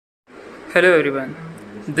Hello everyone.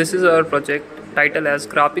 This is our project titled as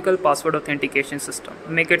Graphical Password Authentication System.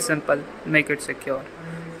 Make it simple, make it secure.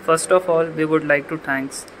 First of all, we would like to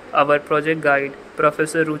thank our project guide,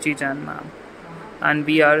 Professor Ruchi Jan ma'am, and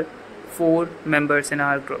we are 4 members in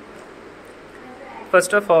our group.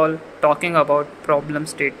 First of all, talking about problem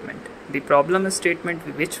statement. The problem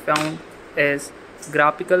statement which found is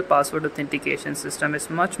graphical password authentication system is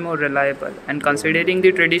much more reliable, and considering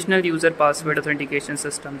the traditional user password authentication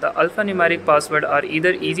system, the alphanumeric password are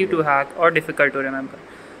either easy to hack or difficult to remember.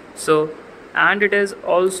 And it is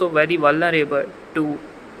also very vulnerable to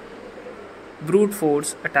brute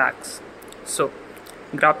force attacks. So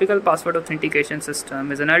graphical password authentication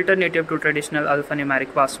system is an alternative to traditional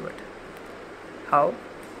alphanumeric password. How?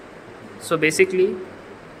 So basically,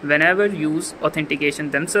 whenever use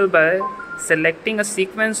authentication themselves by selecting a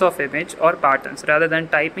sequence of image or patterns rather than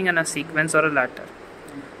typing in a sequence or a letter.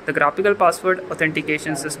 The graphical password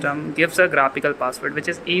authentication system gives a graphical password which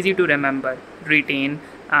is easy to remember, retain,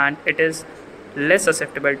 and it is less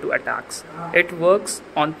susceptible to attacks. It works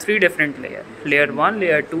on 3 different layers: layer 1,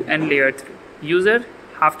 layer 2 and layer 3. User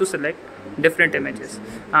have to select different images,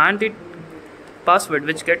 and the password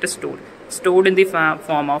which get stored in the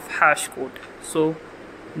form of hash code. So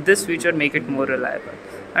this feature make it more reliable.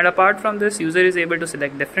 And apart from this, user is able to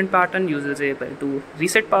select different pattern, user is able to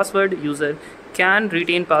reset password, user can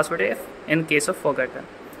retain password if in case of forgotten.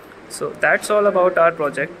 So that's all about our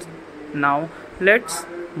project. Now let's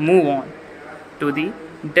move on to the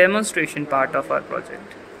demonstration part of our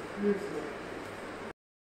project.